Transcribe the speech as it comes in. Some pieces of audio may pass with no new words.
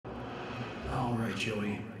right,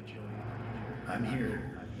 Joey. I'm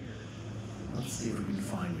here. Let's see if we can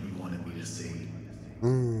find what you wanted me to see.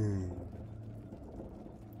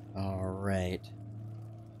 Alright.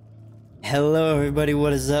 Hello everybody,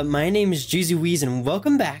 what is up? My name is Jeezy Weez and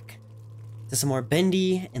welcome back to some more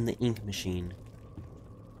Bendy and the Ink Machine.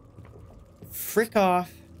 Frick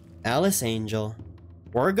off, Alice Angel.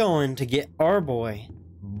 We're going to get our boy,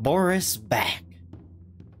 Boris, back.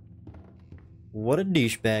 What a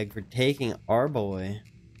douchebag for taking our boy.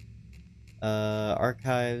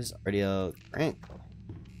 Archives, audio, crank.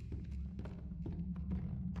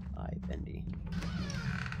 Hi, Bendy.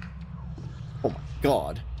 Oh my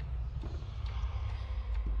god.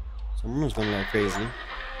 Someone was going a little crazy.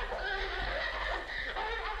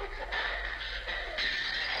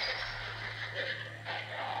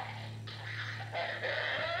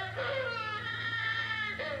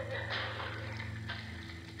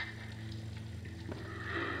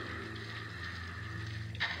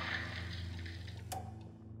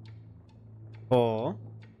 Oh.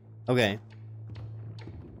 Okay.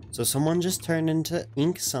 So someone just turned into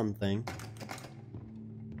ink something.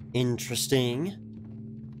 Interesting.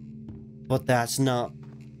 But that's not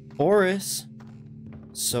Boris.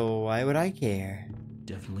 So why would I care?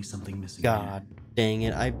 Definitely something missing. God dang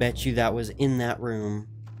it. I bet you that was in that room.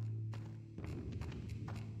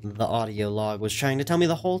 The audio log was trying to tell me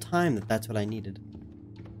the whole time that that's what I needed.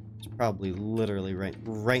 It's probably literally right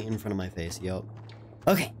in front of my face, yup.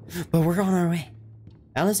 Okay, but we're on our way.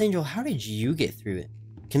 Alice Angel, how did you get through it?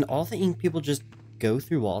 Can all the ink people just go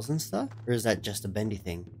through walls and stuff? Or is that just a Bendy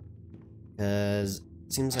thing? Because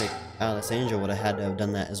it seems like Alice Angel would have had to have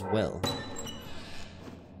done that as well.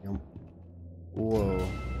 Yep. Whoa.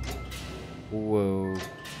 Whoa.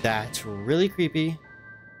 That's really creepy.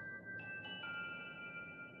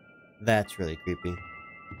 That's really creepy.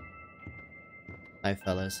 Hi,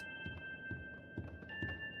 fellas.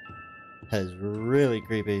 That is really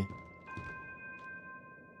creepy.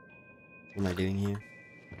 What am I doing here?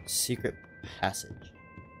 Secret passage.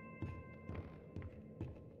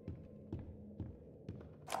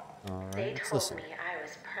 Alright, They let's told listen. me I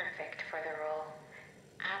was perfect for the role.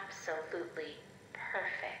 Absolutely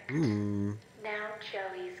perfect. Now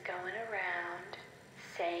Joey's going around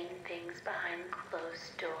saying things behind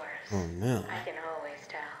closed doors. Oh no. I can always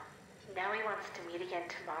tell. Now he wants to meet again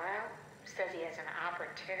tomorrow. Says he has an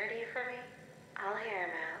opportunity for me. I'll hear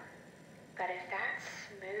him out. But if that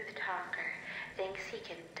smooth talker thinks he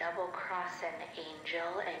can double-cross an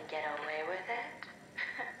angel and get away with it,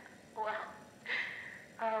 well,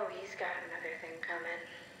 oh, he's got another thing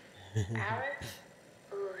coming. Alice?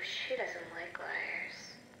 Ooh, she doesn't like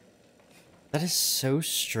liars. That is so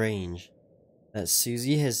strange that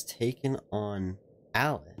Susie has taken on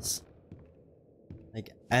Alice.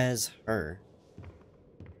 Like, as her.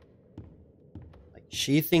 Like,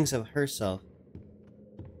 she thinks of herself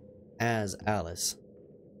as Alice.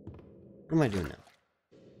 What am I doing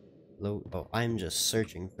now? Oh, I'm just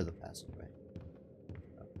searching for the passageway.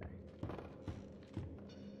 Okay.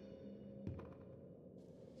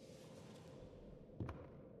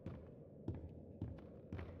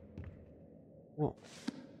 Whoa.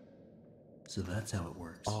 So that's how it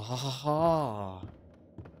works. Aha.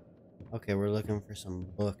 Okay, we're looking for some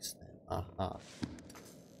books then. Aha.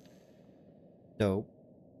 Dope.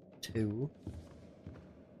 2.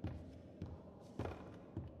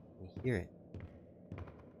 I hear it.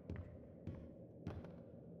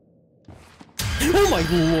 Oh my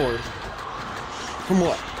lord! From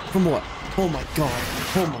what? From what? Oh my god.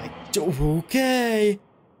 Oh my... Okay.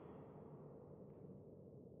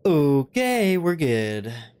 Okay, we're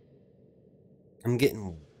good. I'm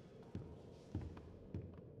getting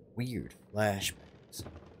weird flashbacks.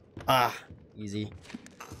 Ah, easy.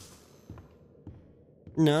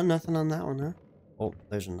 No, nothing on that one, huh? Oh,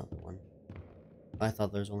 there's another one. I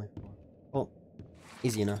thought there was only 4. Oh,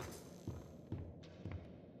 easy enough.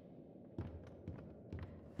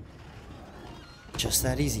 Just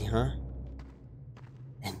that easy, huh?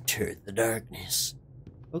 Enter the darkness.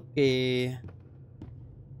 Okay.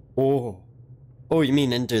 Oh. Oh, you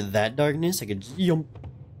mean enter that darkness? I could just yump.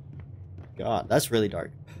 God, that's really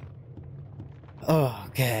dark.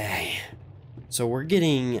 Okay. So we're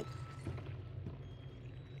getting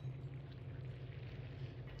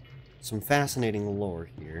some fascinating lore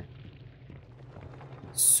here.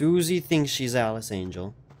 Susie thinks she's Alice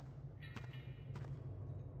Angel.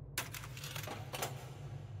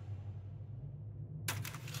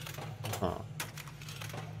 Huh.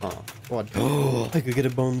 Huh. What? Oh, I could get a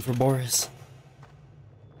bone for Boris.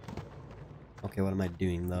 Okay, what am I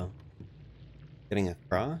doing though? Getting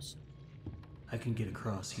across? I can get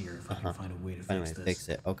across here if I can find a way to Anyway, fix this. fix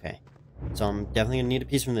it. Okay. So I'm definitely gonna need a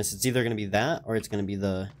piece from this. It's either gonna be that, or it's gonna be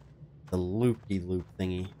the loop-de-loop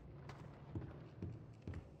thingy.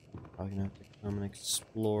 Probably gonna have to come and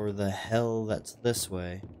explore the hell that's this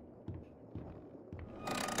way.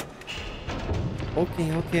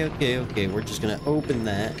 Okay. We're just gonna open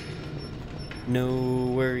that.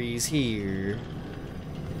 No worries here.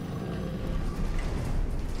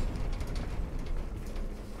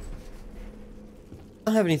 I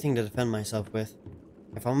don't have anything to defend myself with.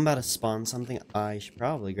 If I'm about to spawn something, I should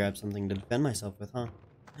probably grab something to defend myself with, huh?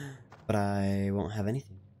 But I won't have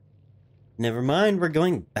anything. Never mind, we're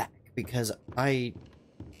going back, because I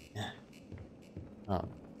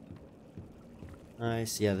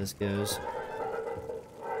see how this goes.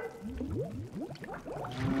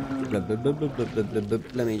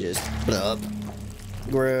 Let me just...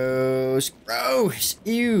 Gross.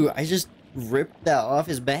 Ew, I just ripped that off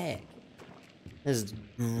his back. That's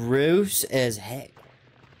gross as heck.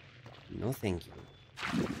 No thank you.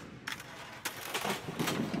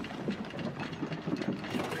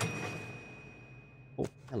 Oh,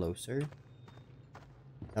 hello, sir.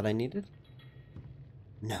 That I needed?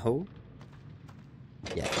 No?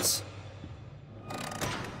 Yes.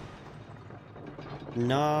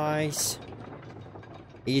 Nice.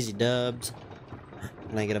 Easy dubs.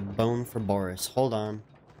 Can I get a bone for Boris? Hold on.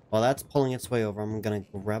 While that's pulling its way over, I'm gonna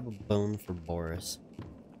grab a bone for Boris.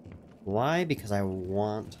 Why? Because I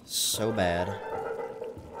want so bad.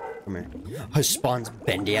 Come here. Oh, spawns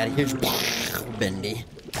Bendy out of here. Bendy.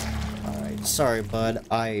 Alright, sorry, bud.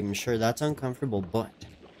 I'm sure that's uncomfortable, but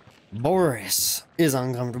Boris is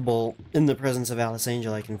uncomfortable in the presence of Alice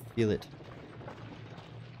Angel. I can feel it.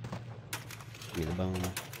 Give me the bone.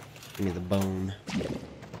 Give me the bone.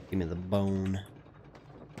 Give me the bone.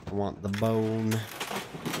 I want the bone.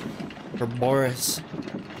 For Boris.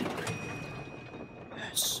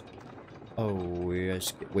 Yes. Oh,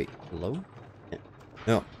 yes. Wait, hello?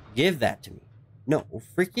 No, give that to me. No,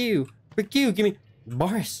 frick you. Frick you, give me...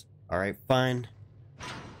 Boris. Alright, fine.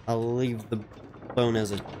 I'll leave the bone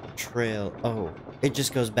as a trail. Oh, it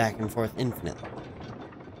just goes back and forth infinitely.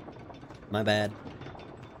 My bad.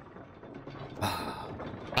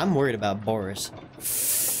 I'm worried about Boris.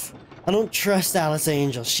 I don't trust Alice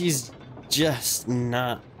Angel. She's just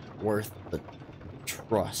not worth the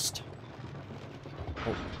trust.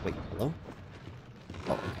 Oh, wait, hello?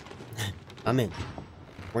 Oh, okay. I'm in.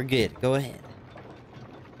 We're good. Go ahead.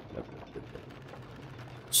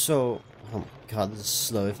 So, oh my god, this is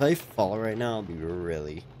slow. If I fall right now, I'll be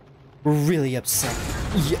really, really upset.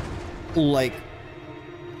 Yeah, like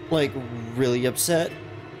really upset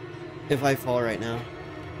if I fall right now.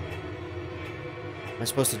 Am I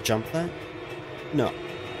supposed to jump that? No.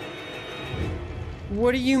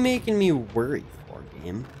 What are you making me worry for,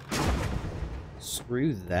 game?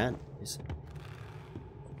 Screw that noise.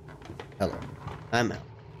 Hello. I'm out.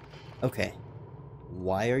 Okay.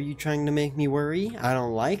 Why are you trying to make me worry? I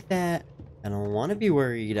don't like that. I don't want to be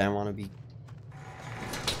worried. I want to be...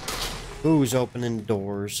 Who's opening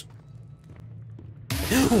doors?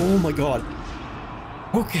 Oh my god.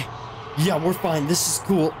 Okay. Yeah, we're fine. This is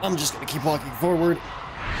cool. I'm just gonna keep walking forward.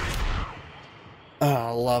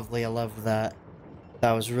 Oh, lovely. I love that.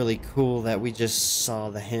 That was really cool that we just saw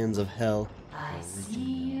the hands of hell. I see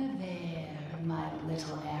you there, my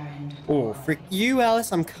little errand boy. Oh, frick you,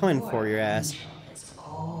 Alice. I'm coming for your ass.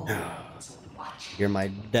 You're my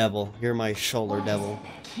devil. You're my shoulder devil. What is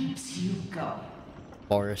it that keeps you going?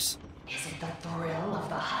 Boris. Is it the thrill of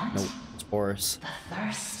the hunt? Nope, it's Boris. The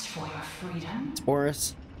thirst for your freedom? It's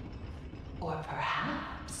Boris. Or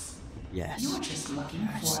perhaps Yes. you're just looking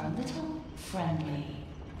for a little friendly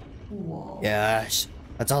wolf. Yes.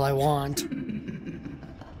 That's all I want.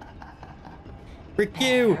 Frick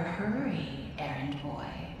you! Better hurry, errand boy.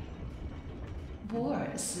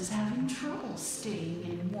 Boris is having trouble staying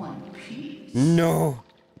in one piece. No.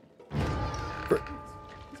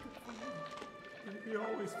 He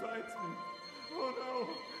always fights me. Oh no.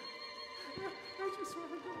 I just want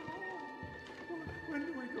to go home. When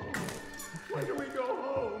do we go home? When do we go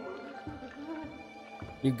home?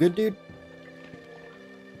 You good, dude?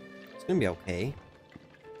 It's gonna be okay.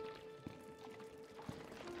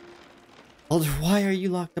 Well, why are you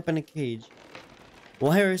locked up in a cage?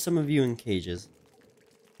 Why are some of you in cages?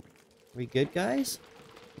 We good, guys?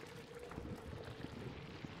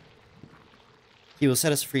 He will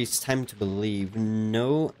set us free. It's time to believe.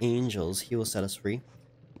 No angels. He will set us free.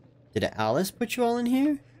 Did Alice put you all in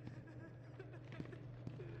here?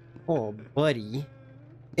 Oh, buddy.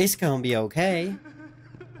 It's gonna be okay.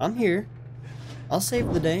 I'm here. I'll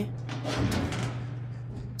save the day.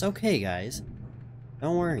 It's okay, guys.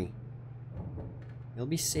 Don't worry. You'll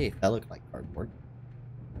be safe. That looked like cardboard.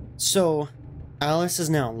 So, Alice is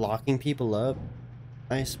now locking people up,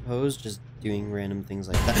 I suppose, just doing random things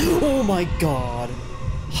like that. Oh my god!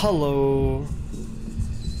 Hello!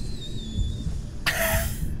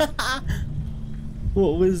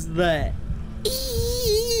 What was that?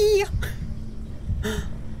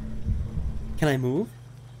 Can I move?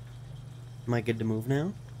 Am I good to move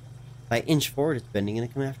now? If I inch forward, is Bendy gonna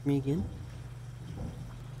come after me again?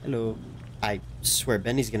 Hello. I swear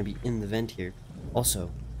Bendy's gonna be in the vent here.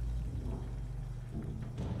 Also,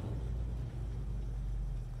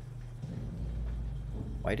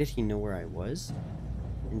 why did he know where I was?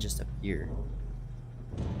 And just appear?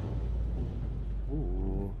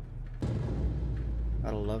 Ooh.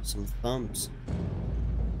 Gotta love some thumps.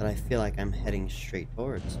 But I feel like I'm heading straight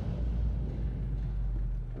towards.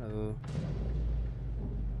 Hello.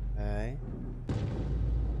 Okay.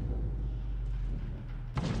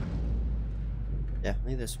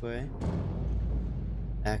 Definitely this way.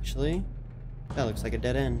 Actually, that looks like a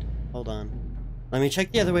dead end. Hold on. Let me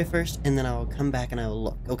check the other way first, and then I'll come back and I will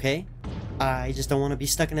look, okay? I just don't want to be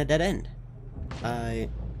stuck in a dead end.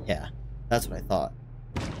 Yeah, that's what I thought.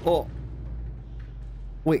 Oh!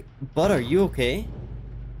 Wait, Bud, are you okay?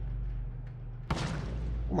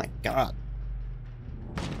 Oh my god.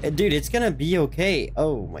 Dude, it's gonna be okay.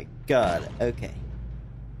 Oh my god, okay.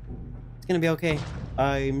 It's gonna be okay.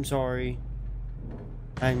 I'm sorry.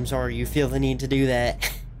 I'm sorry you feel the need to do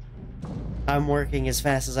that. I'm working as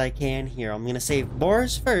fast as I can here. I'm gonna save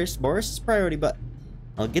Boris first. Boris is priority, but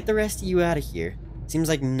I'll get the rest of you out of here. Seems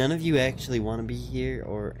like none of you actually want to be here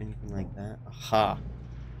or anything like that. Aha.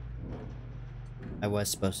 I was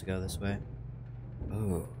supposed to go this way.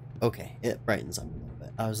 Oh, okay. It brightens up a little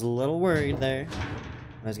bit. I was a little worried there.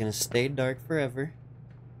 I was gonna stay dark forever,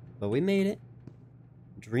 but we made it.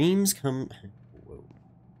 Dreams come... Whoa.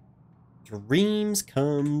 Dreams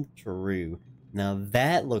come true. Now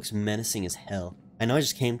that looks menacing as hell. I know I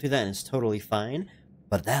just came through that and it's totally fine,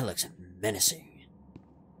 but that looks menacing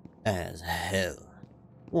as hell.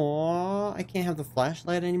 Aww, I can't have the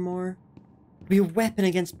flashlight anymore. It'd be a weapon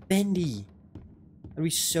against Bendy. That'd be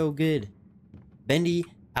so good. Bendy,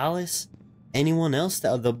 Alice, anyone else?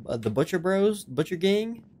 The Butcher Bros? Butcher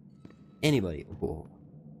Gang? Anybody. Whoa.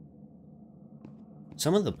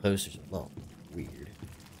 Some of the posters are a little weird.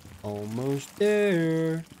 Almost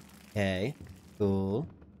there. Okay. Cool.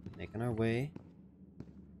 Making our way.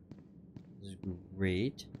 This is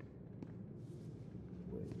great.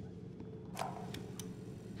 For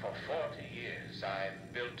 40 years,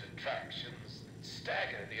 I've built attractions that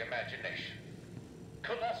stagger the imagination.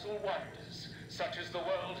 Colossal wonders, such as the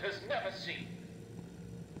world has never seen.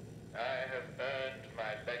 I have earned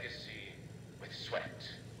my legacy with sweat.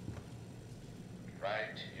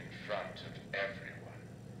 Right in front of everyone.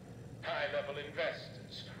 High-level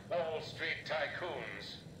investors, Wall Street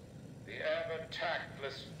tycoons. The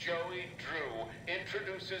ever-tactless Joey Drew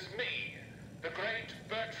introduces me, the great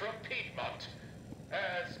Bertram Piedmont,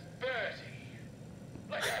 as Bertie,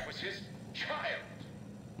 like I was his child.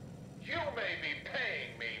 You may be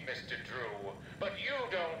paying me, Mr. Drew, but you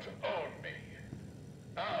don't own me.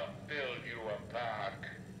 I'll build you a park,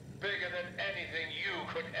 bigger than anything you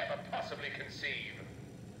could ever possibly conceive.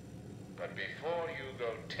 But before you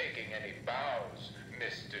go taking any bows,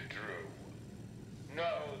 Mr. Drew,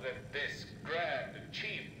 know that this grand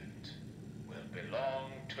achievement will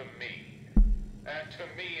belong to me, and to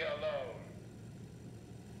me alone.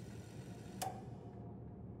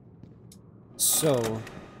 So,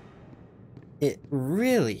 it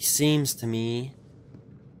really seems to me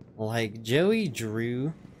like Joey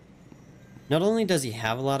Drew, not only does he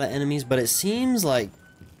have a lot of enemies, but it seems like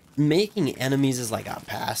making enemies is like a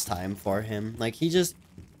pastime for him. Like, he just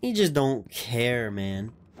don't care,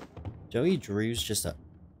 man. Joey Drew's just a...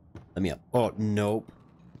 Let me up. Oh, nope.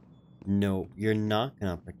 Nope. You're not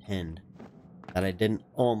gonna pretend that I didn't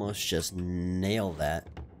almost just nail that.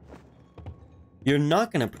 You're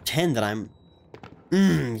not gonna pretend that I'm...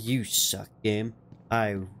 you suck, game.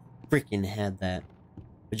 I freaking had that.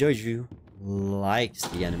 But Joey Drew likes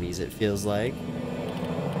the enemies, it feels like.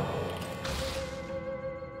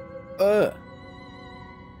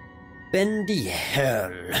 Bendy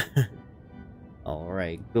hell.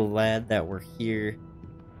 Alright, glad that we're here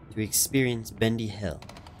to experience Bendy hell.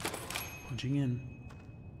 Punching in.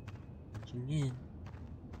 Punching in.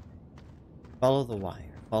 Follow the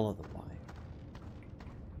wire. Follow the wire.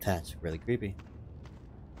 That's really creepy.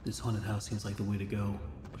 This haunted house seems like the way to go,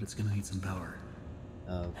 but it's gonna need some power.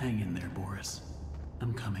 Hang in there, Boris.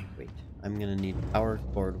 I'm coming. Wait, I'm gonna need power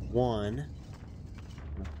cord 1.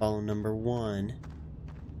 I'm gonna follow number 1.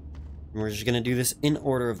 And we're just gonna do this in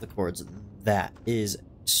order of the cords. That is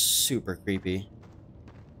super creepy.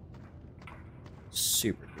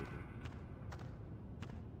 Super creepy.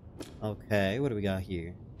 Okay, what do we got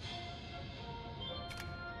here?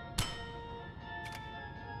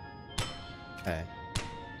 Okay.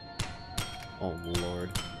 Oh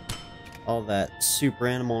lord. All that super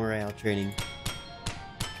animal morale training.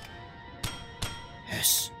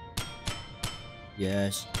 Yes.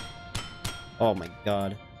 Yes. Oh my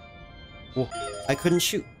god. Whoa. I couldn't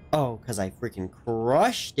shoot. Oh, because I freaking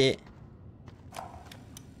crushed it.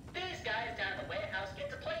 These guys down at the warehouse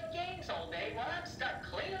get to play games all day while I'm stuck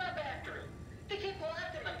cleaning up after them. They keep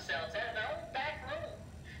locking themselves out of their own back room.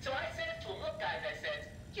 So I said to them, look guys, I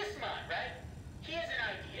said, you're smart, right? Here's an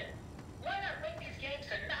idea. Why not rig these games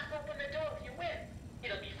to knock open the door if you win?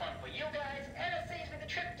 It'll be fun for you guys, and it saves me the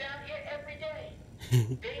trip down here every day.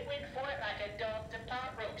 They win for it like a dog to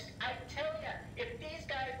pot roast. I tell ya, if these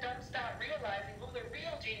guys don't start realizing who the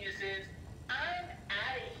real genius is, I'm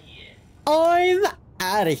out of here. I'm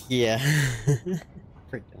out of here.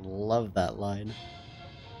 Freaking love that line.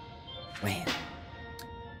 Wham.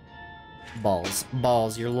 Balls.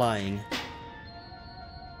 Balls, you're lying.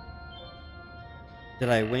 Did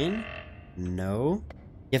I win? No.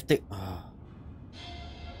 You have to... Oh.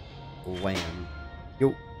 Wham.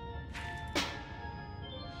 Yo.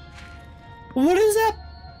 What is that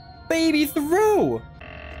baby throw?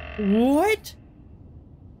 What?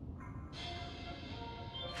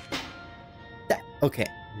 That... Okay.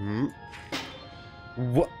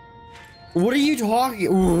 What? What are you talking?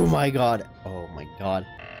 Oh my god. Oh my god.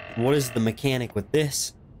 What is the mechanic with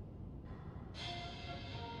this?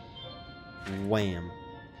 Wham.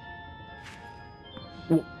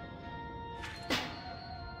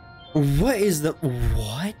 What is the...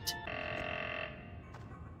 What?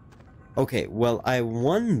 Okay, well, I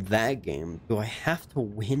won that game. Do I have to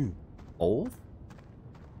win both?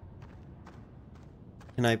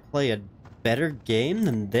 Can I play a better game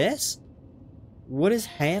than this? What is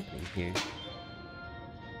happening here?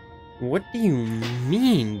 What do you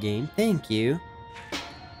mean, game? Thank you.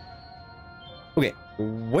 Okay,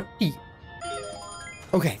 what do you...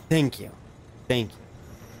 Okay, thank you. Thank you.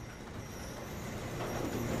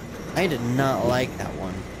 I did not like that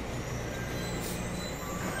one.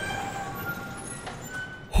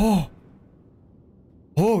 Oh!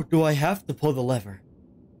 Oh, do I have to pull the lever?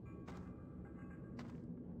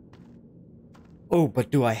 Oh, but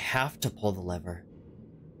do I have to pull the lever?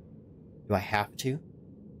 Do I have to?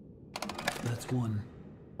 That's one.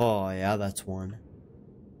 Oh, yeah, that's one.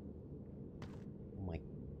 Oh my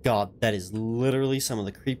god, that is literally some of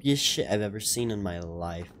the creepiest shit I've ever seen in my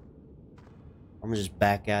life. I'm gonna just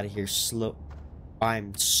back out of here slow.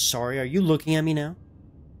 I'm sorry, are you looking at me now?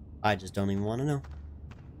 I just don't even want to know.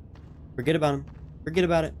 Forget about him. Forget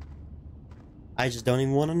about it. I just don't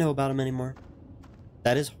even want to know about him anymore.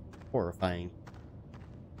 That is horrifying.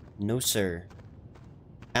 No, sir.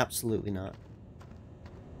 Absolutely not.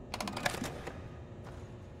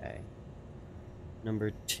 Okay.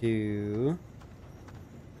 Number 2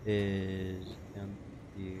 is down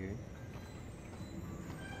here.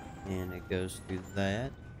 And it goes through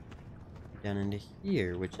that. Down into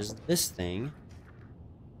here, which is this thing.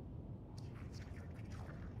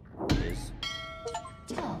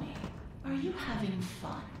 Tell me, are you having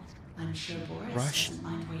fun? I'm sure Boris Russian.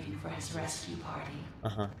 doesn't mind waiting for his rescue party.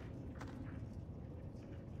 Uh-huh.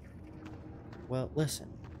 Well, listen.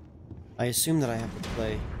 I assume that I have to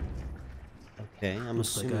play... Okay, I'm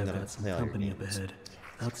Looks like assuming I've that I got have to some play all your company up games. ahead.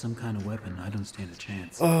 Without some kind of weapon, I don't stand a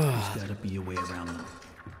chance. Ugh. There's gotta be a way around them.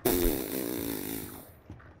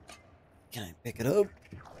 Can I pick it up?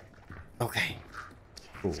 Okay.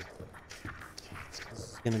 Cool. This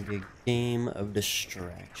is gonna be a game of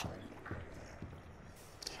distraction.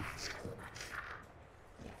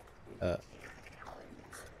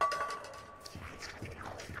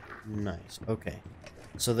 Nice. Okay.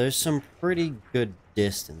 So there's some pretty good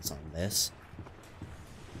distance on this.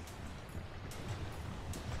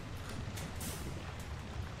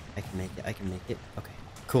 I can make it. I can make it. Okay.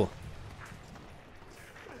 Cool.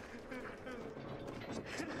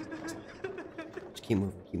 Just keep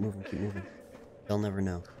moving. Keep moving. Keep moving. They'll never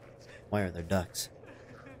know. Why are there ducks?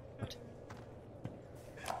 What?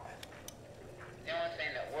 The only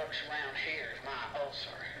thing that works around here is my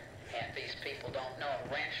ulcer. Half these people don't know a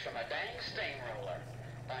wrench from a dang steamroller.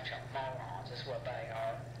 Bunch of morons is what they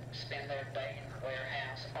are. Spend their day in the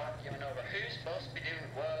warehouse arguing over who's supposed to be doing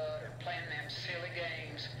what or playing them silly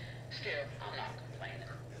games. Still, I'm not complaining.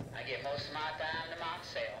 I get most of my time to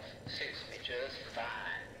myself. Suits me just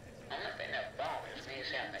fine. Only thing that bothers me is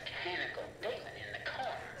that mechanical demon in the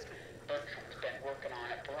corner. Bertram's been working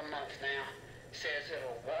on it for a month now. Says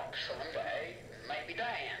it'll walk someday, maybe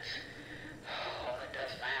dance. All it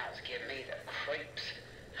does now is give me the creeps.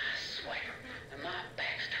 I swear, when my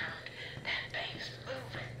back's turned, that thing's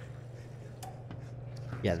moving.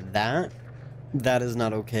 Yeah, that is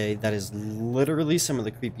not okay. That is literally some of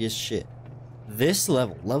the creepiest shit. This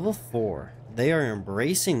level 4, they are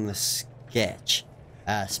embracing the sketch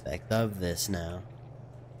aspect of this now.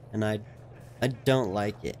 And I don't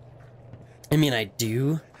like it. I mean, I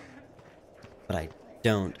do, but I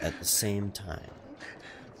don't at the same time.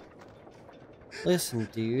 Listen,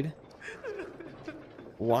 dude.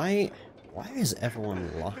 Why is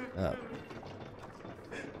everyone locked up?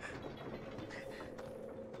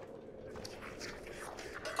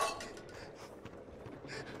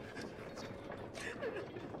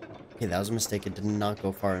 Okay, that was a mistake. It did not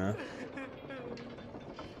go far enough.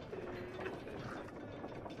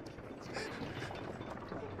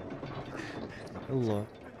 Take a look.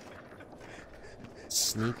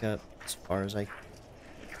 Sneak up as far as I can.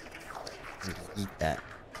 Eat that.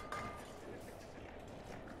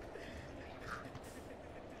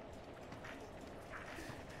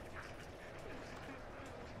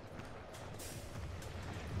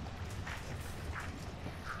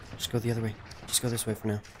 Just go the other way. Just go this way for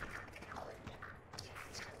now.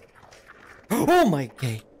 Oh my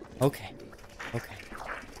god. Okay. Okay.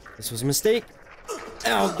 This was a mistake.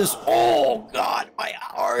 Ow, this. Oh god, my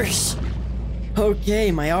arse.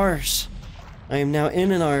 Okay, my arse. I am now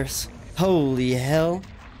in an arse. Holy hell.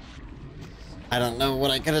 I don't know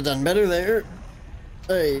what I could have done better there.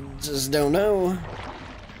 I just don't know.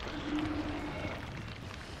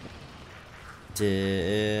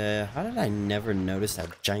 How did I never notice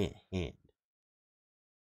that giant hand?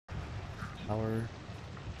 Power.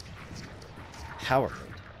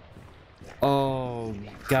 Oh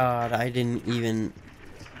god, I didn't even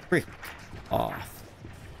freak off.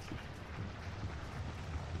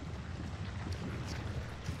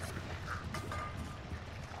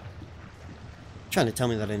 Trying to tell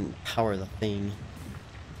me that I didn't power the thing.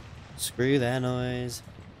 Screw that noise.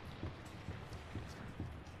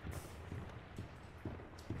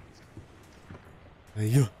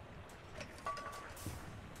 Hey,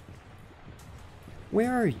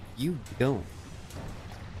 where are you going?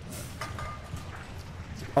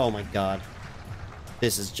 Oh my god.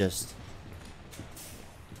 This is just...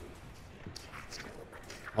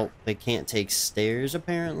 Oh, they can't take stairs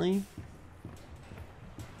apparently?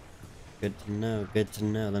 Good to know, good to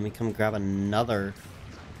know. Let me come grab another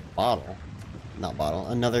bottle. Not bottle,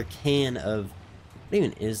 another can of... What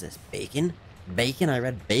even is this? Bacon? Bacon? I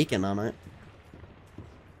read bacon on it.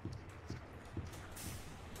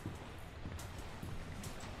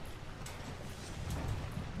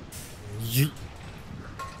 Yeet.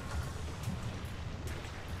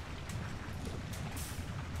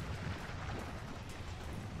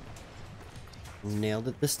 Nailed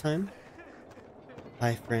it this time.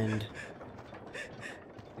 Hi, friend.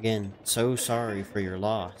 Again, so sorry for your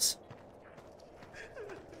loss.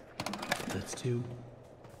 That's 2.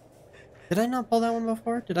 Did I not pull that one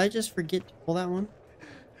before? Did I just forget to pull that one?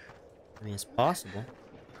 I mean, it's possible.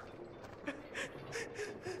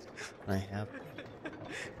 I have.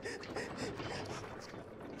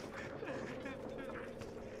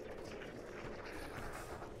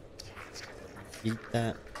 Eat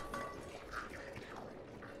that.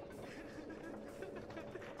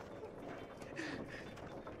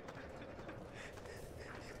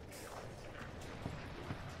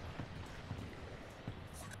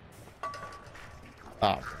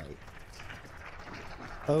 Alright.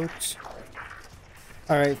 Folks.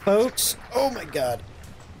 Alright, folks. Oh my god.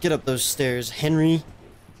 Get up those stairs, Henry.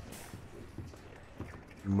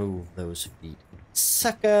 Move those feet.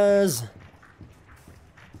 Suckers!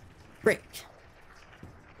 Break.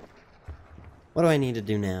 What do I need to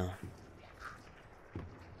do now?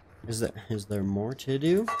 Is there more to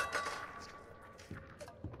do?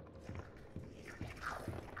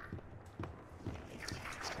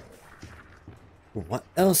 What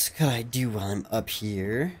else could I do while I'm up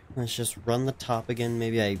here? Let's just run the top again.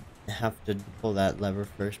 Maybe I have to pull that lever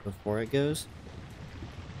first before it goes.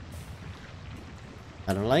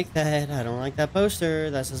 I don't like that. I don't like that poster.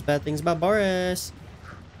 That says bad things about Boris.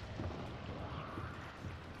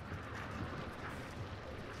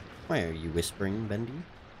 Why are you whispering, Bendy?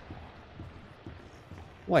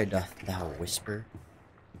 Why doth thou whisper?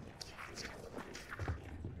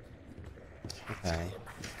 Okay.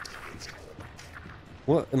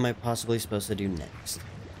 What am I possibly supposed to do next?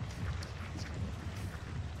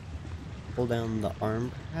 Pull down the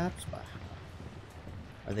arm, perhaps?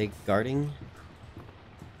 Are they guarding?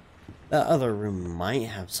 That other room might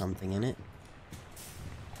have something in it.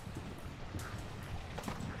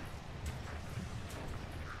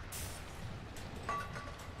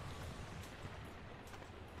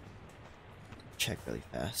 check really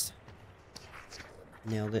fast.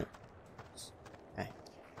 Nailed it. Okay.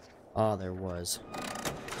 Oh, there was.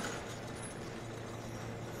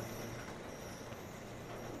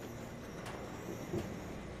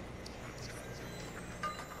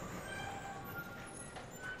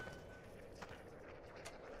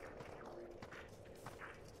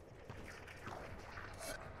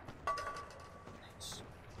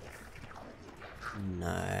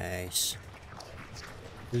 Nice.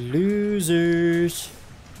 Losers.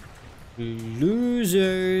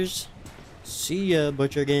 Losers. See ya,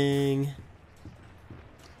 Butcher Gang.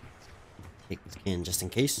 Take this can just in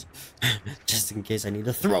case. Just in case I need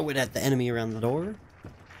to throw it at the enemy around the door.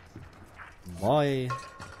 Bye.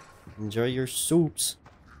 Enjoy your soups.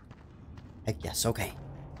 Heck yes, okay.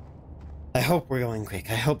 I hope we're going quick.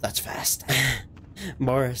 I hope that's fast.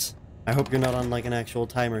 Boris, I hope you're not on like an actual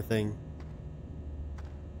timer thing.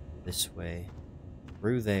 This way.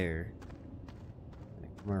 Through there.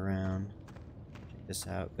 Gonna come around. Check this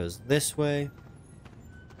out. Goes this way.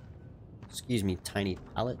 Excuse me, tiny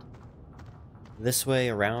pallet. This way,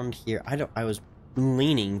 around here. I was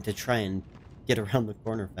leaning to try and get around the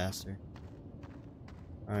corner faster.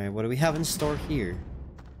 Alright, what do we have in store here?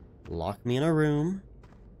 Lock me in a room.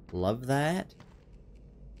 Love that.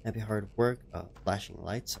 That'd be hard work. Flashing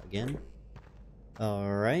lights again.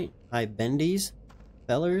 Alright. Hi, Bendy's.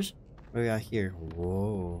 Fellers. What do we got here?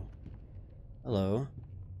 Whoa. Hello.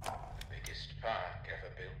 The biggest park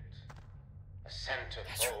ever built. A center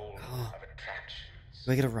pole of attractions.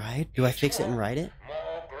 Do I get a ride? Do I fix it and ride it?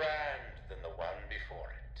 More grand than the one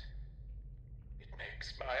before it. It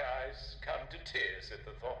makes my eyes come to tears at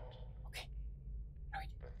the thought. Okay.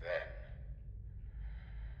 But then,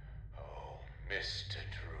 oh, Mr.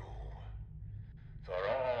 Drew, for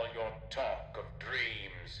all your talk of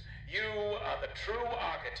dreams, you are the true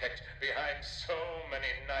architect behind so many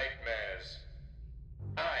nightmares.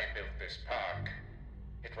 I built this park.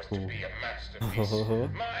 It was to be a masterpiece.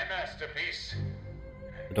 My masterpiece.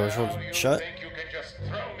 The door's Now you shut. think you can just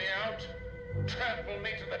throw me out? Trample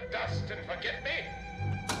me to the dust and forget me?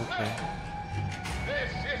 Okay.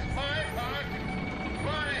 This is my park,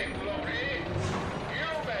 my glory. You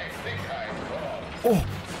may think I fall. Oh!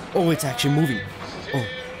 Oh, it's actually moving. Oh.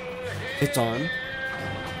 It's on.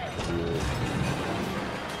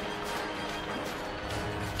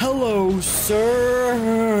 Hello, sir!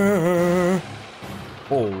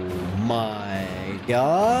 Oh my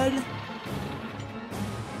god.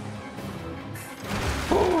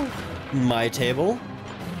 My table?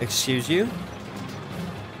 Excuse you?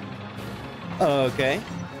 Okay.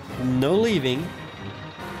 No leaving.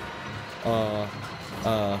 Oh.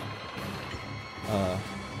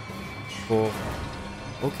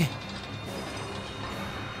 Okay.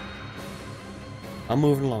 I'm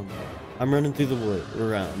moving along. I'm running through the wood.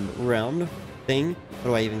 Round thing?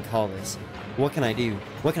 What do I even call this? What can I do?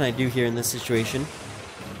 What can I do here in this situation?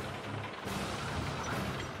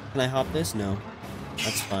 Can I hop this? No.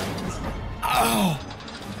 That's fine. Oh!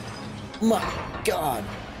 My god!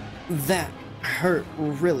 That hurt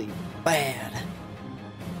really bad.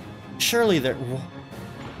 Surely there...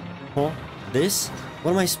 Huh? This?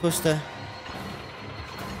 What am I supposed to...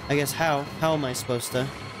 I guess how? How am I supposed to...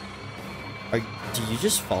 Do you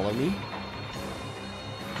just follow me?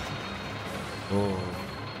 Oh.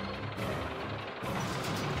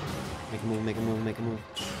 Make a move, make a move, make a move.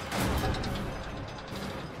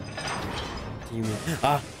 Do you mean...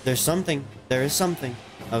 Ah! There's something. There is something.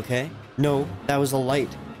 Okay. No, that was a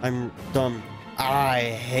light. I'm dumb. I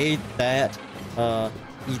hate that.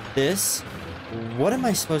 Eat this? What am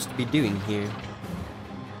I supposed to be doing here?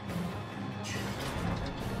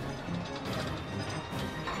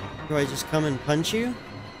 Do I just come and punch you?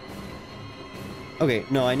 Okay,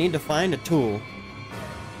 no, I need to find a tool.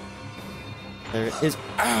 There it is.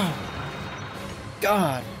 Ow!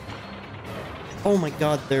 God! Oh my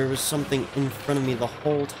god, there was something in front of me the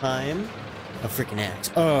whole time. A freaking axe.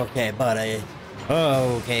 Okay, buddy.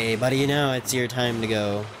 Okay, buddy, now it's your time to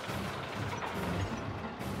go.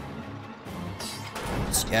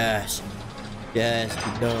 Yes. Yes,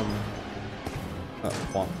 be dumb. Oh,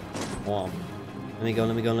 womp. Womp. Let me go,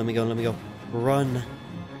 let me go, let me go, let me go. Run.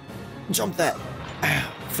 Jump that.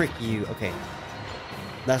 Ow, frick you. Okay.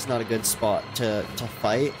 That's not a good spot to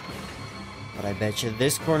fight. But I bet you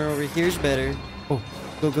this corner over here is better. Oh,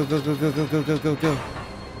 go, go, go, go, go, go, go, go, go, go.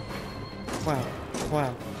 Wow,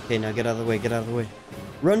 wow. Okay, now get out of the way, get out of the way.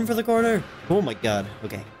 Run for the corner. Oh my god.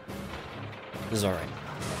 Okay. This is alright.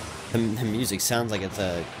 The music sounds like it's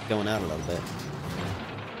going out a little bit.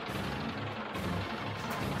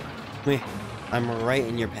 Wait, I'm right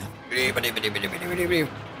in your path.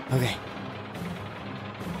 Okay.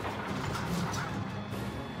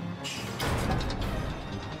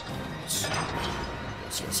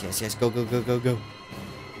 yes, yes, yes. Go, go, go, go, go.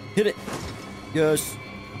 Hit it. Yes.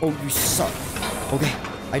 Oh, you suck. Okay.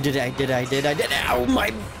 I did it, I did it, I did it, I did it. Ow,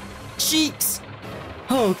 my cheeks.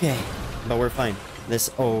 Okay. But we're fine. This,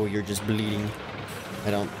 oh, you're just bleeding.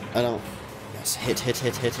 I don't. Yes, hit, hit,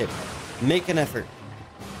 hit, hit, hit. Make an effort.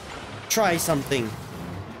 Try something.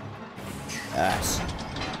 Yes.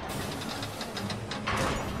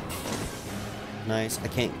 Nice. I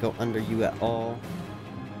can't go under you at all.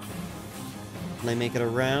 Can I make it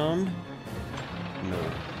around? No.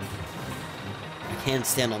 I can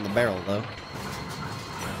stand on the barrel, though.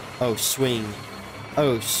 Oh, swing.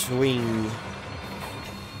 Oh, swing.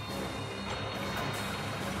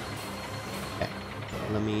 Okay.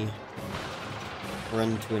 Let me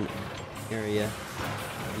run to an area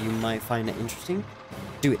you might find it interesting.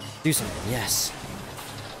 Do it. Do something. Yes.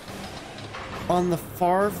 On the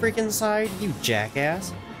far freaking side, you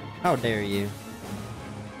jackass. How dare you?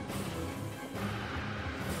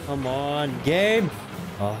 Come on, game.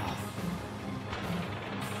 Oh.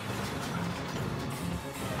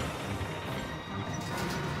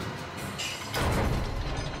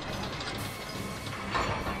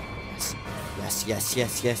 Yes, yes,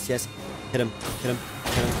 yes, yes, yes. Hit him, hit him,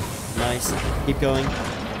 hit him. Nice. Keep going.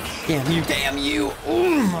 Damn you, damn you. Oh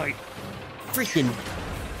my freaking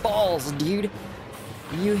balls, dude.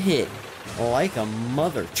 You hit like a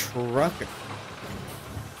mother trucker.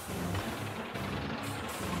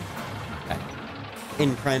 Okay.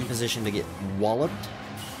 In prime position to get walloped.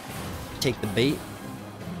 Take the bait.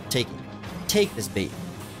 Take it. Take this bait.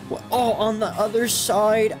 What? Oh, on the other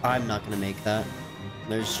side. I'm not gonna make that.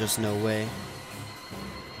 There's just no way.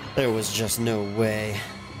 There was just no way.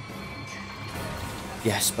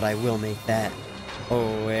 Yes, but I will make that.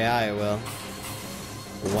 Oh, yeah, I will.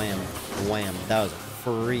 Wham. Wham. That was a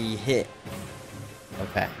free hit.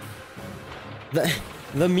 Okay.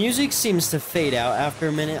 The music seems to fade out after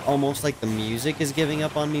a minute, almost like the music is giving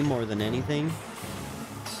up on me more than anything.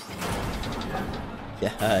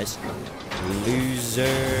 Yes.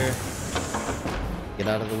 Loser. Get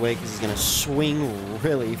out of the way because he's going to swing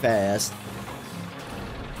really fast.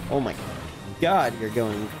 Oh my god, you're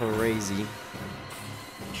going crazy.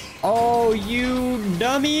 Oh, you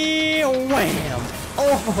dummy! Wham!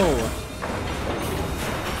 Oh!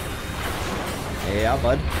 Yeah,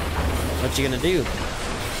 bud. What you gonna do?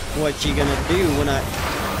 What you gonna do when I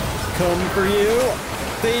come for you?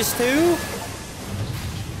 Phase 2?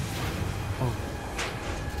 Oh.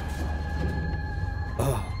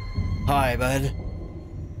 Oh. Hi, bud.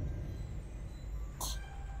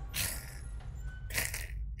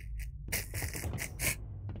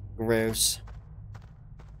 Gross.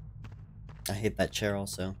 I hate that chair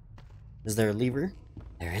also. Is there a lever?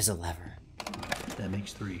 There is a lever. That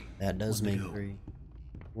makes 3. That does make 3.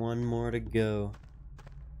 One more to go.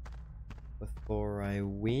 Before I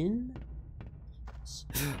win?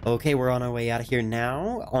 Okay, we're on our way out of here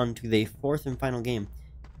now. On to the 4th and final game.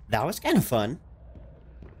 That was kind of fun.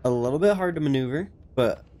 A little bit hard to maneuver,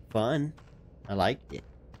 but fun. I liked it.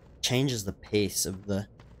 Changes the pace of the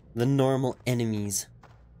normal enemies.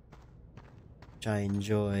 Which I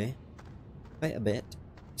enjoy quite a bit.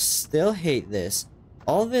 Still hate this.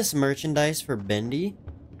 All this merchandise for Bendy.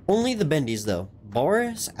 Only the Bendys though.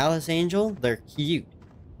 Boris, Alice Angel, they're cute.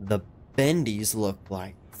 The Bendys look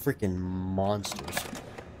like freaking monsters.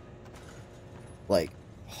 Like,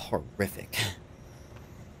 horrific.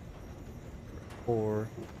 4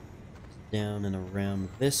 down and around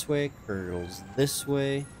this way, curls this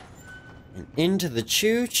way, and into the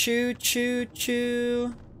choo-choo-choo-choo.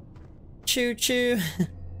 Choo-choo.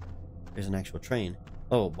 There's an actual train.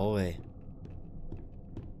 Oh boy.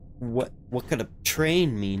 What could a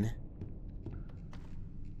train mean?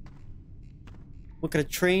 What could a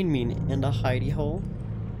train mean in a hidey hole?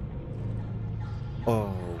 Oh,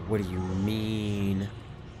 what do you mean?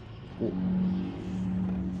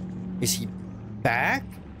 Is he back?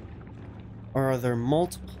 Or are there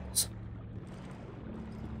multiples?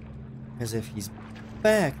 Because if he's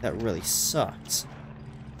back, that really sucks.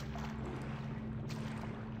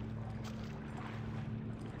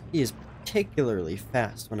 He is particularly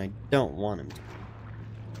fast when I don't want him to.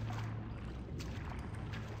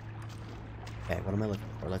 Okay, what am I looking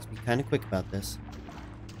for? Let's be kind of quick about this.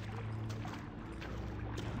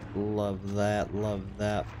 Love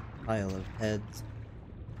that pile of heads.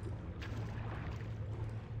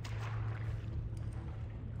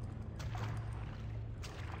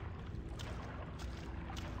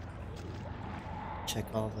 Check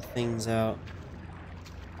all the things out.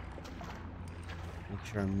 Make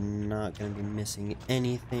sure I'm not going to be missing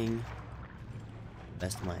anything.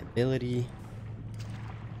 Best of my ability.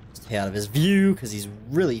 Stay out of his view because he's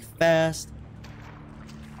really fast.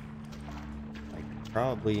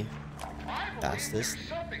 probably fastest.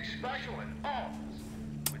 Something special in arms.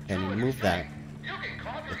 I need to move that. You can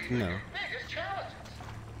conquer Good to even know. your biggest challenges.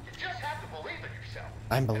 You just have to believe in yourself.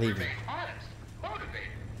 I'm and believing. remain honest, motivated,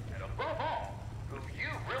 and above all, who you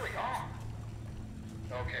really are.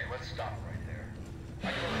 Okay, let's stop right there.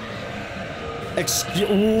 I can only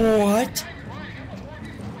Excuse what?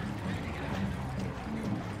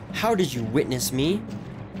 How did you witness me?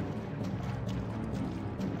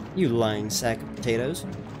 You lying sack of potatoes.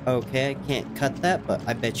 Okay, I can't cut that, but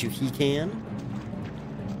I bet you he can.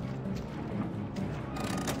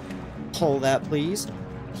 Pull that, please.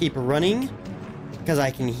 Keep running, because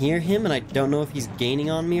I can hear him, and I don't know if he's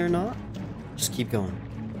gaining on me or not. Just keep going.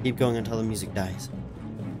 Keep going until the music dies.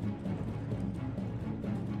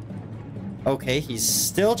 Okay, he's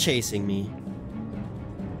still chasing me.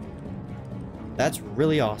 That's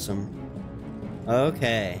really awesome.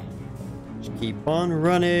 Okay. Just keep on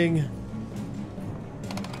running.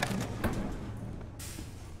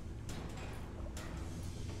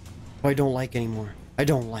 Oh, I don't like anymore. I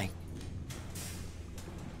don't like.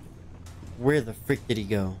 Where the frick did he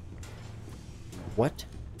go? What?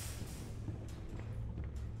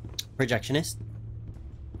 Projectionist?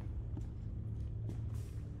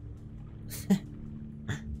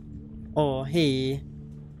 Oh, hey.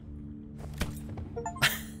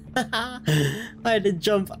 I had to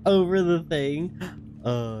jump over the thing.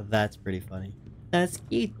 Oh, that's pretty funny. That's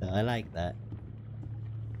cute though, I like that.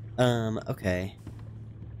 Okay.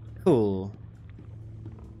 Cool.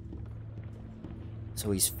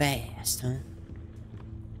 So he's fast, huh?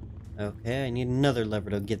 Okay, I need another lever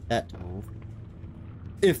to get that to move.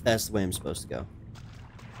 If that's the way I'm supposed to go.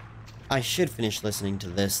 I should finish listening to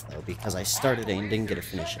this though, because I started it and didn't get to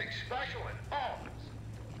finish it. something special in arms.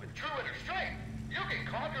 With true inner strength, you can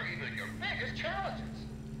conquer even your biggest challenges.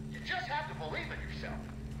 You just have to believe in yourself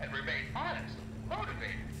and remain honest,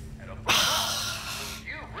 motivated, and above all, who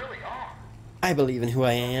you really are. I believe in who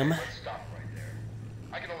I am. Let's stop right there.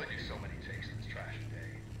 I can only do so many takes in this trash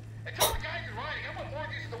today. And tell the guys in writing I want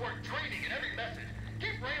more use of the word dreaming in every message.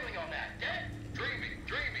 Keep railing on that, get? Dreaming,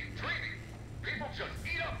 dreaming, dreaming. People just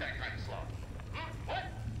eat up that kind of slop. What?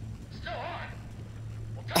 Still on?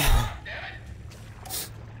 Well, turn it off, damn it!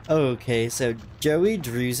 Okay, so Joey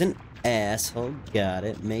Drew's an asshole. Got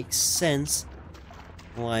it. Makes sense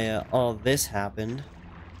why all this happened.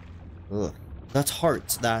 Ugh. That's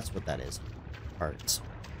hearts. That's what that is. Hearts.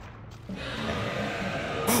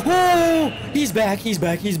 Oh! He's back. He's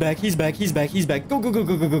back. He's back. He's back. He's back. He's back. Go, go, go,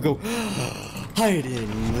 go, go, go, go. Hide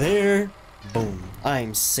in there. Boom.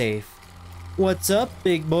 I'm safe. What's up,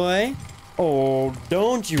 big boy? Oh,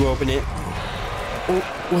 don't you open it.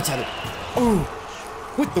 Oh, what's happening? Oh!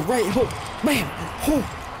 With the right hook. Bam! Oh!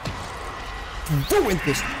 Ruined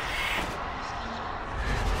this!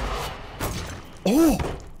 Oh!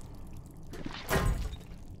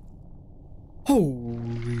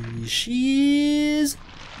 Holy shiz!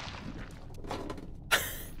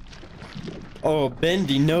 Oh,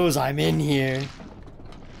 Bendy knows I'm in here.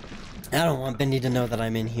 I don't want Bendy to know that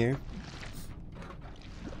I'm in here.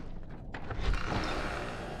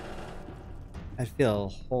 I feel a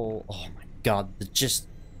whole... Oh my god,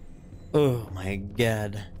 oh my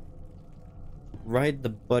god. Ride the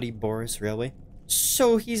Buddy Boris Railway.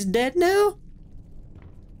 So he's dead now?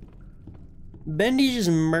 Bendy just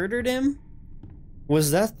murdered him?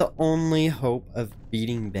 Was that the only hope of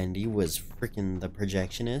beating Bendy, was freaking the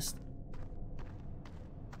projectionist?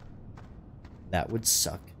 That would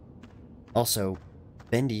suck. Also,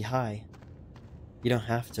 Bendy, hi. You don't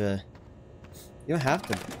have to,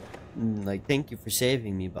 like, thank you for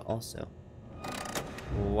saving me, but also,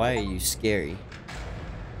 why are you scary?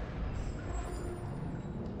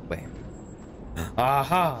 Where?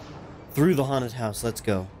 Aha! Through the haunted house, let's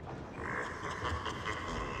go.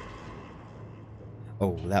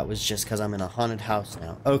 Oh, that was just because I'm in a haunted house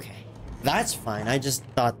now. Okay, that's fine. I just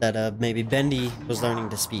thought that maybe Bendy was learning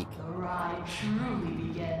to speak. The ride truly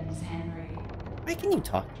begins, Henry. Why can you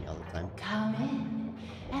talk to me all the time? Come in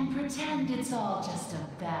and pretend it's all just a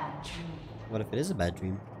bad dream. What if it is a bad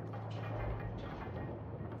dream?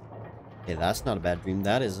 Okay, that's not a bad dream.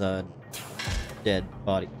 That is a dead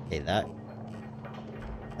body. Okay, that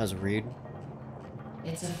was rude,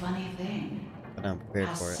 It's a funny thing. but I'm prepared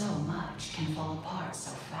How for it. so much can fall apart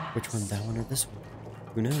so fast. Which one, that one or this one?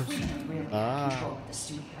 Who knows? We don't really have control of the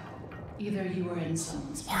studio. Either you were in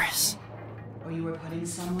someone's Boris. pocket, or you were putting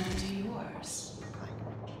someone into yours.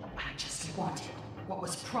 I just wanted what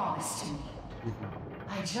was promised to me.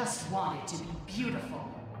 I just wanted to be beautiful.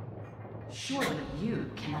 Surely you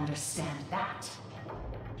can understand that.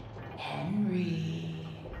 Henry,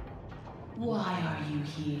 why are you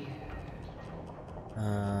here?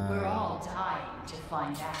 We're all dying to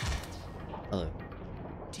find out. Hello.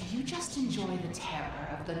 Do you just enjoy the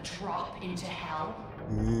terror of the drop into hell?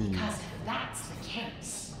 Because if that's the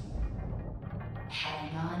case,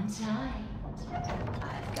 hang on tight.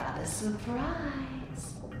 I've got a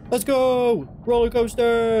surprise. Let's go! Roller coaster!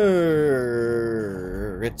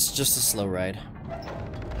 It's just a slow ride.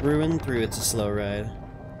 Through and through, it's a slow ride.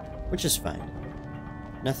 Which is fine.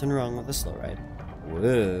 Nothing wrong with a slow ride.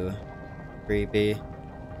 Whoa. Creepy.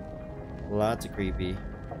 Lots of creepy.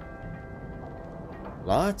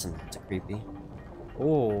 Lots and lots of creepy.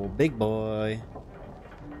 Oh, big boy.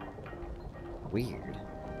 Weird.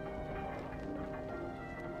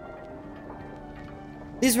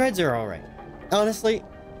 These rides are alright. Honestly,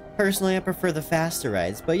 personally, I prefer the faster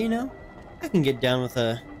rides, but you know, I can get down with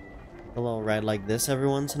a little ride like this every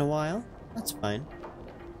once in a while. That's fine.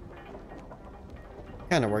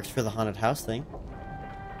 Kinda works for the haunted house thing.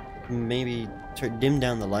 Maybe dim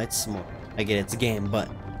down the lights some more. I get it's a game, but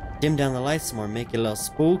dim down the lights some more, make it a little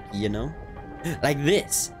spooky, you know? Like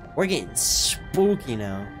this. We're getting spooky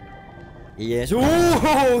now. Yes.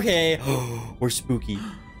 Oh, okay. We're spooky.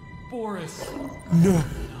 Boris! No. No,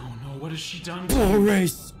 what has she done?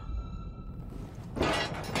 Boris!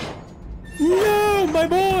 No, my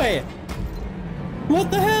boy! What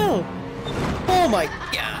the hell? Oh my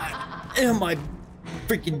god! Oh, my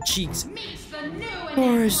freaking cheeks. Meet the new and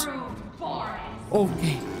Boris. improved Boris.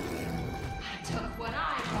 Okay. I took what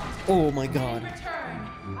I wanted. Oh my god. In return,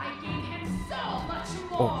 I gave him so much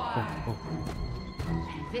more. Oh.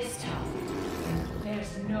 And this time,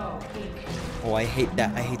 there's no ink. Oh, I hate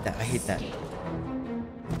that. I hate that. I hate that.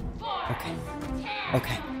 Okay.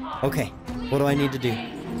 Okay. Okay. What do I need to do?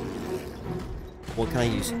 What can I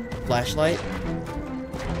use? Flashlight?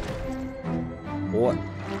 What?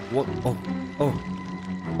 What?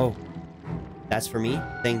 Oh. That's for me?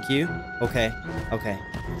 Thank you. Okay. Okay.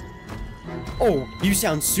 Oh, you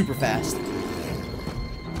sound super fast.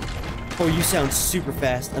 Oh, you sound super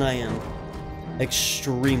fast, and I am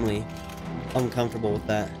extremely uncomfortable with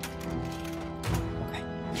that. Okay.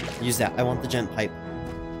 Use that. I want the gent pipe.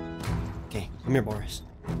 Okay, come here, Boris.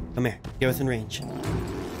 Come here. Get within range.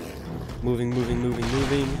 Moving.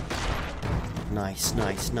 Nice.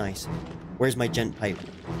 Where's my gent pipe?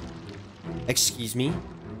 Excuse me,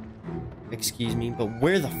 but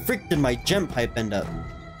where the frick did my gent pipe end up?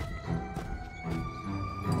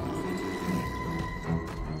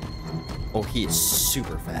 Oh, he is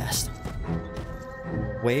super fast.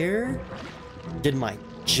 Where did my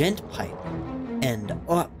gent pipe end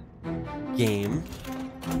up, game?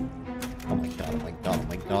 Oh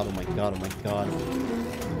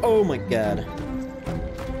my god.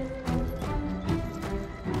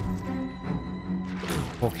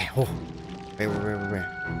 Okay, oh. Where?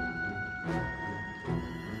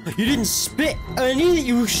 You didn't spit! I knew that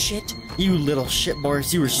you shit! You little shit,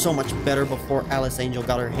 Boris. You were so much better before Alice Angel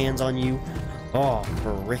got her hands on you. Oh,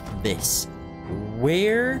 frick this.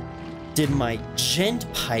 Where did my gent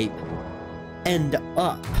pipe end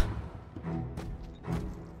up?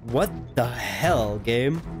 What the hell,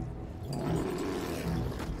 game?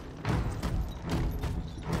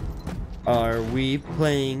 Are we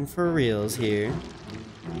playing for reals here?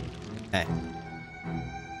 Okay.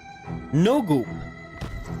 No goop.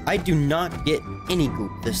 I do not get any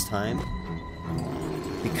goop this time.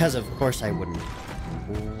 Because of course I wouldn't.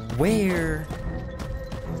 Where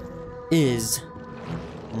is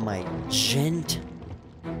my gent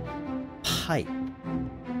pipe?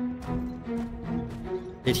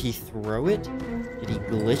 Did he throw it? Did he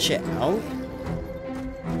glitch it out?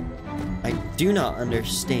 I do not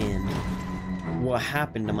understand what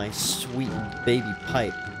happened to my sweet baby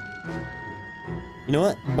pipe. You know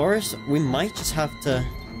what, Boris? We might just have to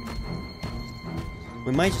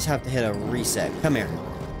hit a reset. Come here.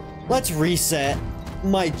 Let's reset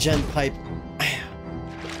my gent pipe.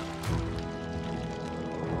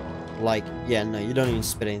 Like, yeah, no, you don't even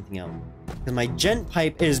spit anything out. Because my gent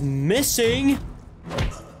pipe is missing.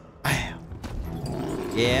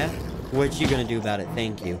 Yeah? What you gonna do about it?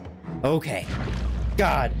 Thank you. Okay.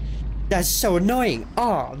 God, that's so annoying.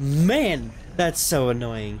 Oh, man, that's so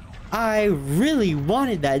annoying. I really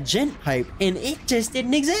wanted that gent pipe, and it just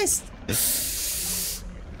didn't exist.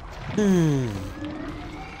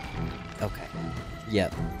 Okay.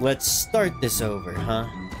 Yep. Let's start this over, huh?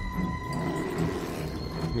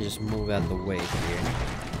 Let me just move out the way here.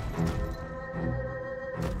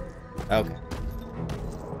 Okay.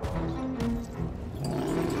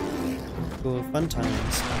 Cool, fun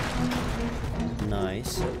times.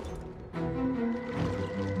 Nice.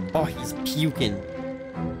 Oh, he's puking.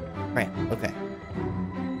 Crap, okay.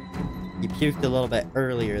 He puked a little bit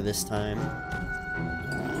earlier this time.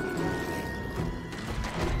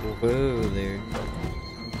 Whoa there.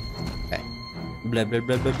 Okay. Blah, blah,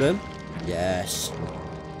 blah, blah, blah. Yes.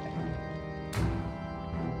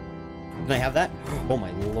 Can I have that? Oh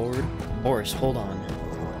my lord. Boris, hold on.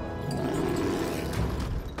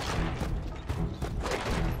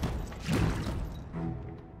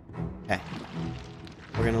 Okay.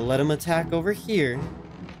 We're gonna let him attack over here.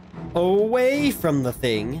 Away from the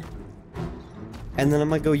thing. And then I'm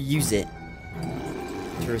gonna go use it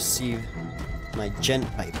to receive my gent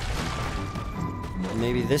pipe. And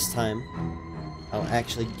maybe this time I'll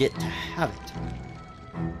actually get to have it.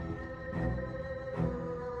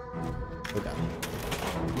 Oh god.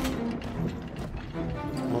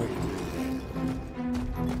 Oh.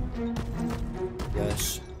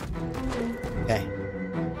 Yes. Okay.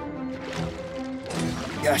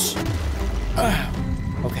 Yes.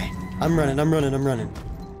 Okay. I'm running.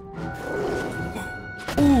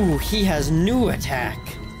 Ooh, he has new attack.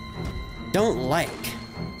 Don't like.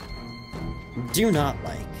 Do not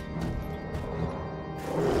like.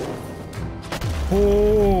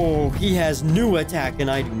 Oh, he has new attack and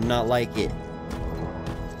I do not like it.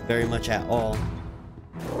 Very much at all.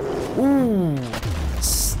 Ooh,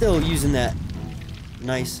 still using that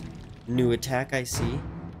nice new attack, I see.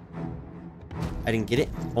 I didn't get it.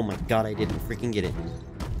 Oh my god, I didn't freaking get it.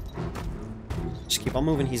 Just keep on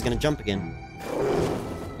moving, he's gonna jump again.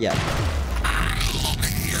 Yeah.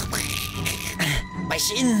 My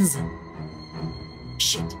shins!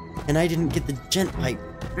 Shit. And I didn't get the gent pipe.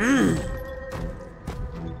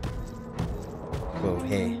 Whoa,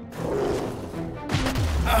 hey.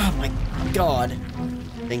 Oh my god.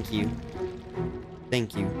 Thank you.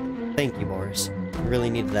 Thank you. Thank you, Boris. I really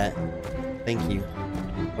needed that. Thank you.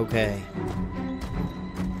 Okay.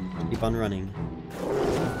 Keep on running.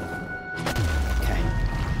 Okay.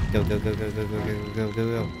 Go, go, go, go, go, go, go, go, go,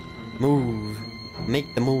 go. Move.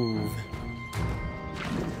 Make the move.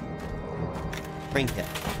 Crank it.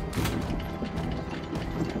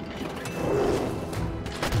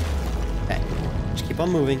 Okay. Just keep on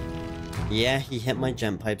moving. Yeah, he hit my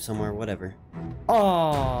gent pipe somewhere, whatever.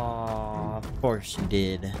 Oh, of course you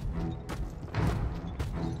did.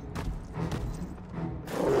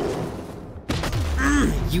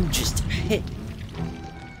 You just hit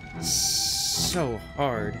so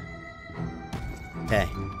hard. Okay.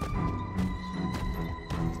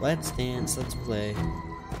 Let's dance, let's play.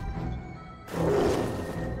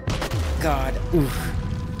 God, oof.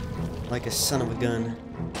 Like a son of a gun.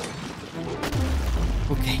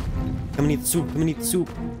 Okay. Come and eat the soup, come and eat the soup.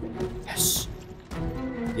 Yes.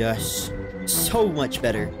 Yes. So much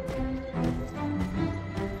better.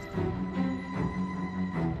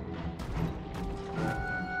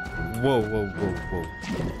 Whoa, whoa, whoa, whoa.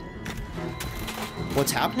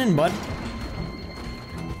 What's happening, bud?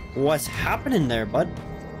 What's happening there, bud?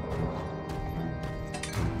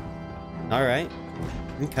 Alright.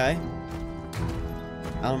 Okay.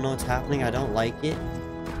 I don't know what's happening. I don't like it.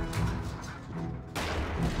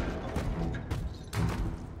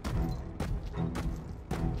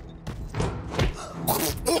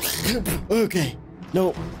 Okay.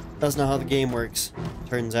 Nope. That's not how the game works.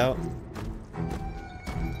 Turns out.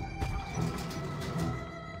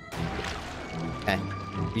 Okay.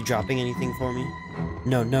 You dropping anything for me?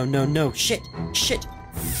 No, no, no, no. Shit. Shit.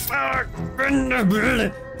 Fuck.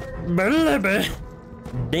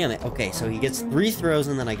 Damn it. Okay, so he gets 3 throws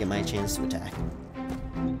and then I get my chance to attack.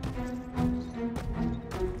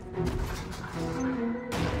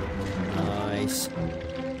 Nice.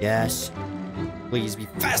 Yes. Please be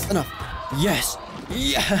fast enough. Yes.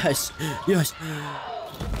 Yes. Yes.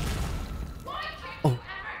 Oh.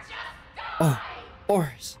 Oh.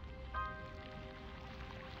 Boris.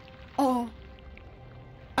 Oh.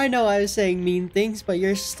 I know I was saying mean things, but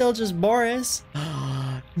you're still just Boris.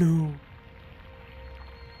 No.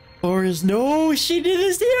 Boris, no, she did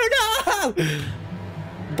this to you, no!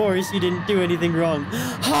 Boris, you didn't do anything wrong.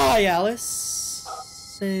 Hi,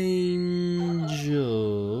 Alice. Angel.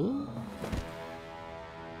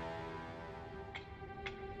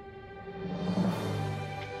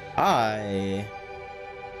 Hi.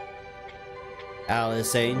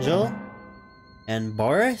 Alice Angel. And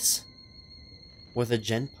Boris? With a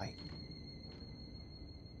gent pipe.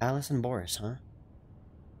 Alice and Boris, huh?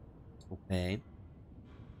 Okay.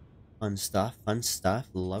 Fun stuff,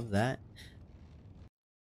 love that.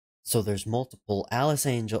 So there's multiple Alice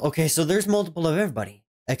Angel. Okay, so there's multiple of everybody.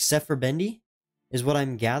 Except for Bendy? Is what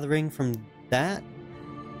I'm gathering from that?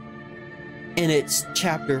 And it's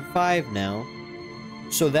chapter 5 now.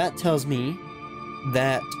 So that tells me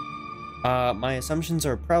that my assumptions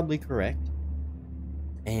are probably correct.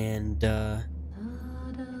 And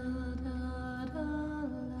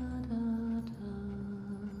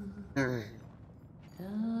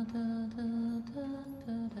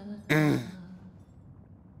Okay.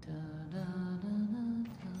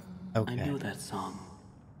 I know that song.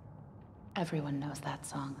 Everyone knows that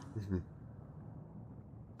song. Mm-hmm.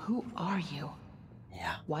 Who are you?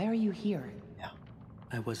 Yeah. Why are you here? Yeah.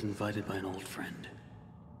 I was invited by an old friend.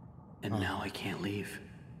 And now I can't leave.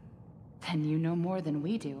 Then you know more than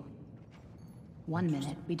we do. 1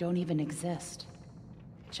 minute, we don't even exist.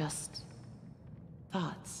 Just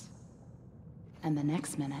thoughts. And the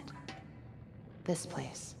next minute, this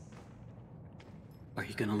place. Are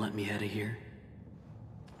you gonna let me out of here?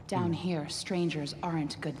 Down here, strangers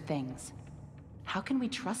aren't good things. How can we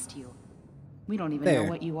trust you? We don't even know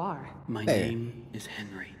what you are. My name is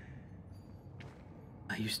Henry.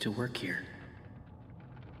 I used to work here.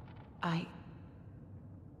 I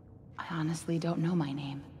honestly don't know my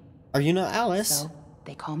name. Are you not Alice? So,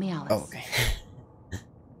 they call me Alice. Oh, okay.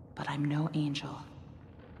 But I'm no angel.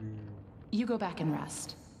 You go back and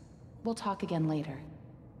rest. We'll talk again later.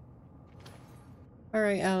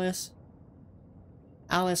 Alright, Alice.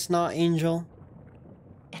 Alice, not Angel.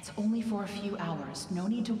 It's only for a few hours. No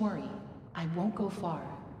need to worry. I won't go far.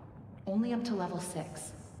 Only up to level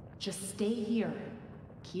 6. Just stay here.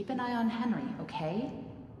 Keep an eye on Henry, okay?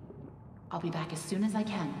 I'll be back as soon as I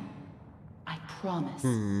can. I promise.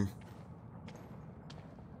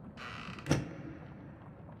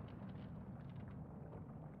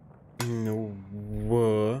 No.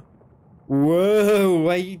 Whoa. Whoa!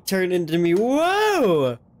 Why you turn into me?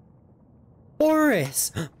 Whoa!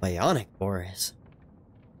 Boris! Bionic Boris.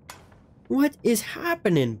 What is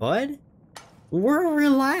happening, bud? We're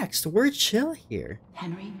relaxed. We're chill here.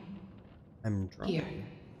 Henry, I'm drunk. here.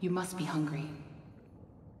 You must be hungry.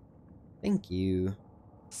 Thank you.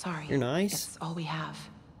 Sorry. You're nice. It's all we have.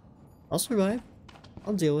 I'll survive.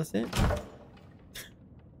 I'll deal with it.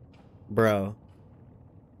 Bro.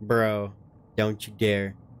 Bro. Don't you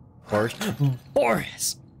dare. Boris.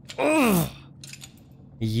 Boris! Ugh!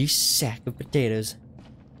 You sack of potatoes.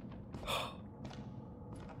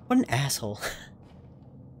 What an asshole.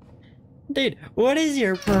 Dude, what is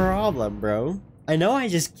your problem, bro? I know I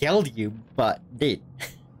just killed you, but dude.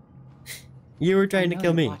 You were trying to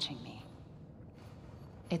kill me. Watching me.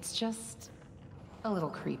 It's just a little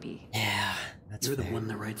creepy. Yeah, that's You're fair. the one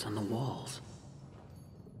that writes on the walls.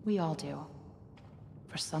 We all do.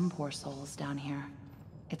 For some poor souls down here,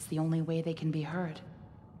 it's the only way they can be heard.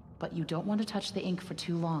 But you don't want to touch the ink for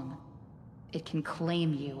too long. It can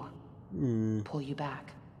claim you. Pull you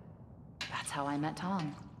back. That's how I met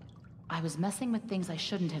Tom. I was messing with things I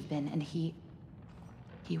shouldn't have been, and he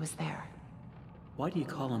was there. Why do you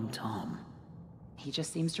call him Tom? He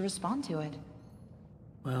just seems to respond to it.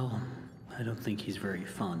 Well, I don't think he's very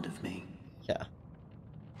fond of me. Yeah.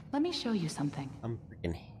 Let me show you something. Tom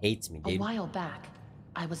freaking hates me, A dude. while back,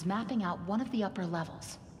 I was mapping out one of the upper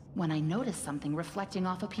levels when I noticed something reflecting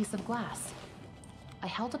off a piece of glass. I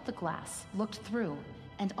held up the glass, looked through,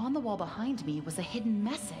 and on the wall behind me was a hidden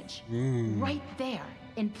message. Right there,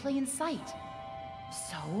 in plain sight.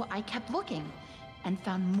 So I kept looking, and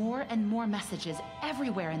found more and more messages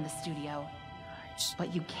everywhere in the studio. Nice.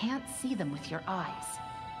 But you can't see them with your eyes.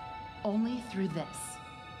 Only through this.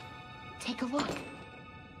 Take a look.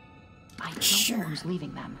 I don't know who's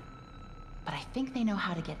leaving them, but I think they know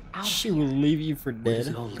how to get out of She here. will leave you for Where does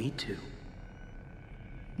dead. it all lead to?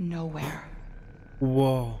 Nowhere.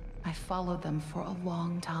 Whoa. I followed them for a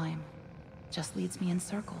long time. Just leads me in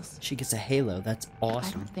circles. She gets a halo. That's I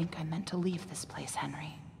awesome. don't think I meant to leave this place,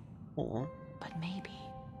 Henry. Aw. But maybe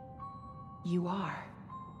you are.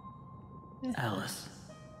 Alice,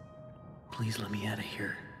 please let me out of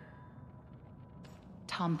here.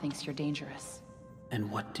 Tom thinks you're dangerous.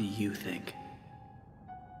 And what do you think?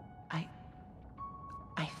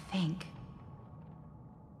 I think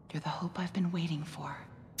you're the hope I've been waiting for.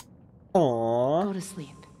 Aww. Go to sleep.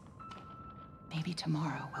 Maybe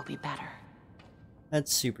tomorrow will be better.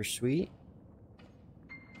 That's super sweet.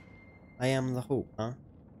 I am the hope, huh?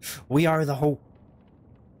 We are the hope.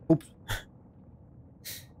 Oops.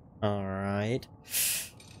 Alright.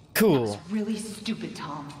 Cool. That's really stupid,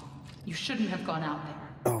 Tom. You shouldn't have gone out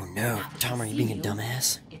there. Oh no. Now that Tom, I are you see being a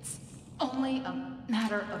dumbass? It's only a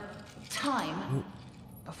matter of time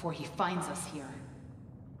before he finds us here.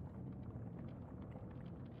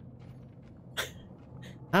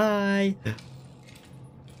 Hi.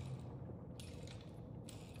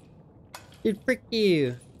 Dude, frick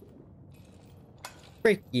you.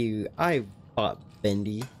 Frick you. I bought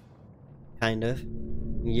Bendy. Kind of.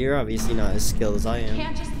 You're obviously not as skilled as I am.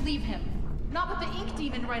 Can't just leave him. Not with the ink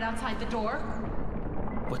demon right outside the door.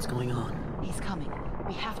 What's going on? He's coming.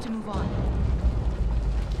 We have to move on.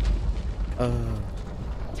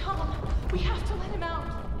 Tom, we have to let him out.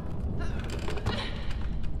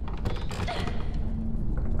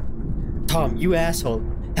 Tom, you asshole.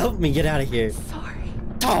 Help me get out of here. Sorry.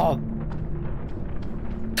 Tom!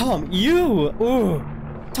 Tom, you! Ooh!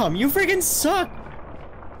 Tom, you freaking suck!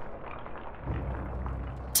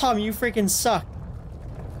 Tom, you freaking suck.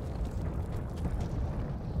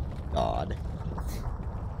 God.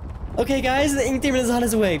 Okay, guys, the Ink Demon is on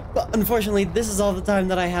his way, but unfortunately, this is all the time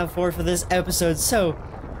that I have for this episode, so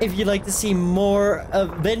if you'd like to see more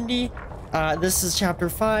of Bendy, this is chapter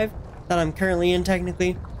 5 that I'm currently in,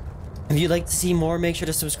 technically. If you'd like to see more, make sure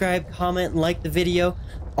to subscribe, comment, and like the video,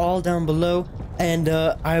 all down below, and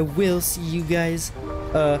I will see you guys,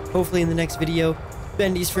 hopefully in the next video.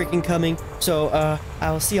 Bendy's freaking coming, so,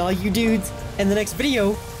 I'll see all you dudes in the next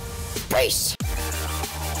video. Peace!